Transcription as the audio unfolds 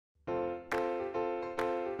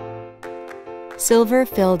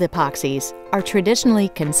Silver-filled epoxies are traditionally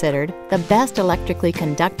considered the best electrically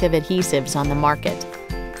conductive adhesives on the market.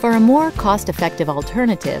 For a more cost-effective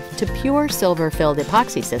alternative to pure silver-filled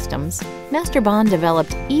epoxy systems, Masterbond developed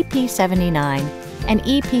EP79 and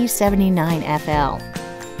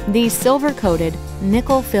EP79FL. These silver-coated,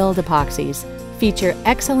 nickel-filled epoxies feature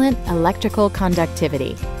excellent electrical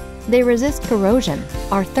conductivity. They resist corrosion,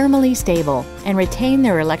 are thermally stable, and retain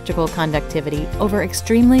their electrical conductivity over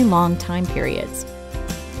extremely long time periods.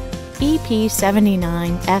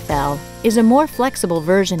 EP79FL is a more flexible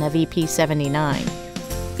version of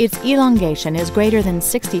EP79. Its elongation is greater than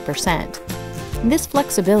 60%. This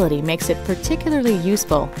flexibility makes it particularly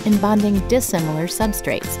useful in bonding dissimilar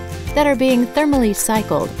substrates that are being thermally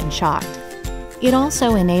cycled and shocked. It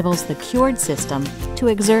also enables the cured system to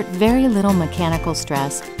exert very little mechanical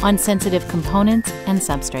stress on sensitive components and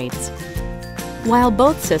substrates. While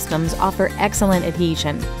both systems offer excellent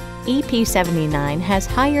adhesion, EP79 has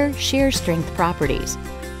higher shear strength properties.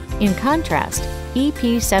 In contrast,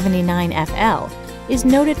 EP79FL is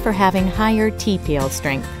noted for having higher T-peel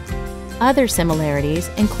strength. Other similarities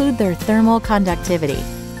include their thermal conductivity.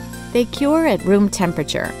 They cure at room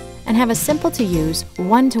temperature and have a simple-to-use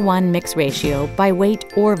 1-to-1 mix ratio by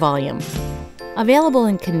weight or volume. Available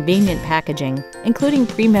in convenient packaging, including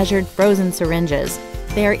pre-measured frozen syringes,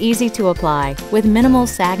 they are easy to apply with minimal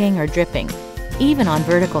sagging or dripping, even on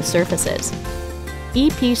vertical surfaces.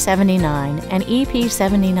 EP79 and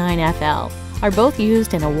EP79FL are both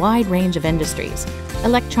used in a wide range of industries: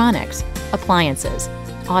 electronics, appliances,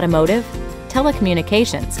 automotive,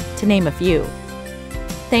 telecommunications, to name a few.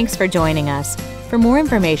 Thanks for joining us. For more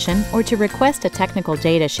information or to request a technical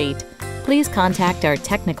data sheet, please contact our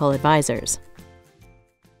technical advisors.